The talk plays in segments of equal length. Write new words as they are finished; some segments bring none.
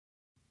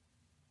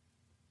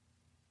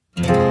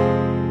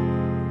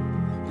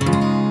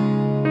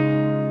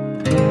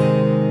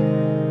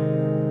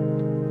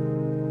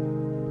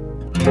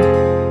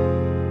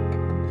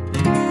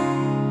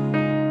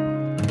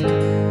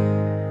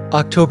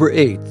October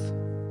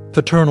 8th,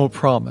 Paternal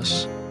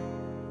Promise.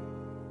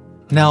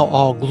 Now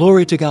all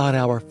glory to God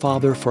our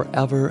Father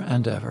forever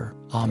and ever.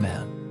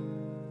 Amen.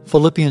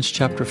 Philippians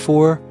chapter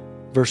 4,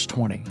 verse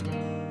 20.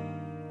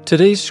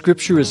 Today's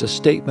scripture is a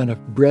statement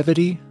of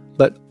brevity,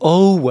 but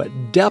oh, what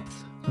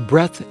depth,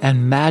 breadth,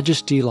 and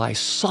majesty lie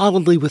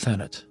solidly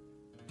within it.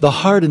 The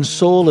heart and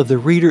soul of the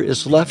reader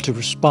is left to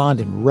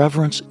respond in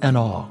reverence and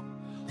awe,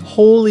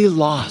 wholly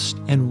lost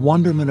in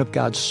wonderment of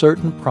God's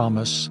certain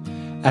promise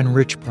and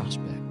rich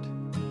prospect.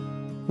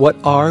 What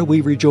are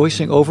we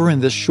rejoicing over in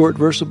this short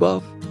verse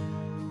above?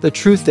 The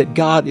truth that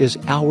God is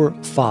our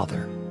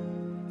Father.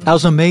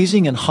 As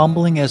amazing and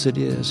humbling as it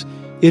is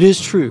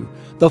true.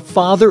 The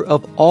Father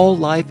of all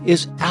life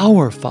is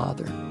our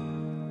Father.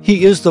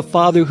 He is the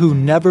Father who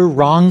never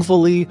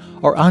wrongfully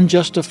or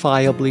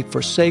unjustifiably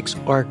forsakes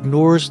or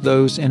ignores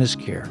those in His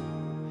care.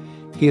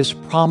 He has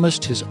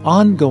promised His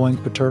ongoing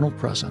paternal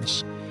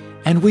presence,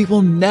 and we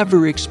will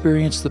never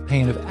experience the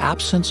pain of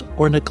absence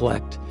or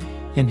neglect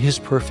in His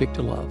perfect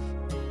love.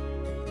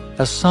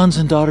 As sons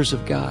and daughters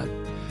of God,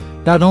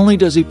 not only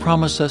does He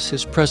promise us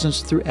His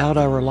presence throughout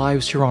our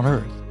lives here on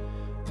earth,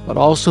 but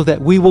also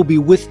that we will be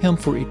with Him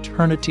for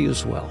eternity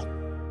as well.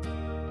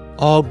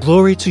 All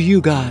glory to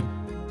you, God.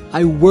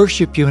 I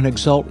worship you and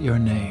exalt your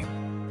name.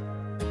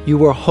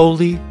 You are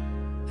holy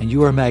and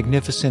you are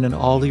magnificent in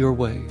all your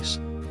ways.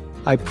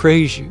 I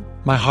praise you.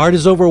 My heart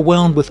is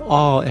overwhelmed with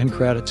awe and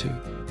gratitude.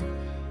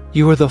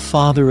 You are the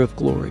Father of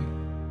glory,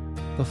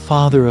 the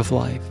Father of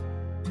life.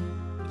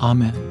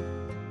 Amen.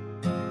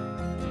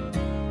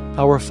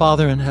 Our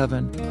Father in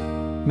heaven,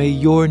 may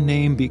your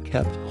name be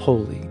kept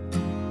holy.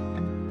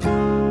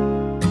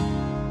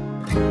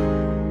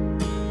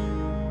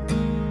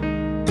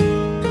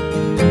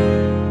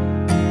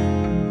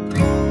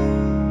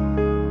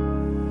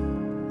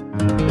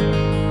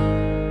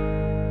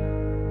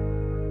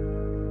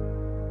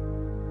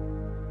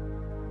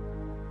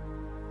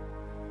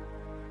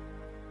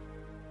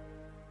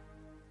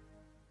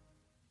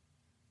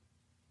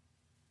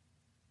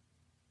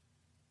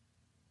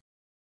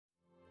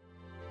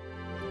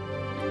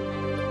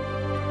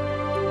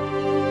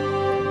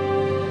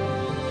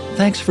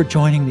 Thanks for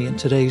joining me in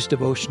today's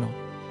devotional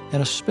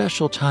and a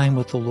special time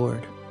with the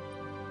Lord.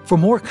 For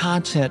more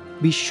content,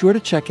 be sure to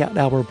check out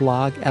our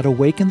blog at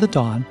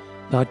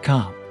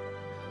awakenthedawn.com.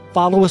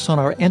 Follow us on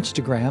our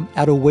Instagram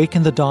at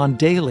Awaken the Dawn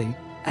Daily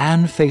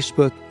and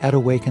Facebook at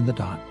Awaken the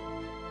Dawn.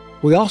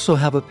 We also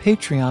have a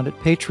Patreon at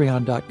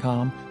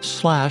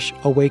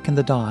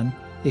patreon.com/awakenthedawn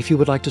if you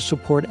would like to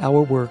support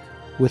our work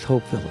with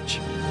Hope Village.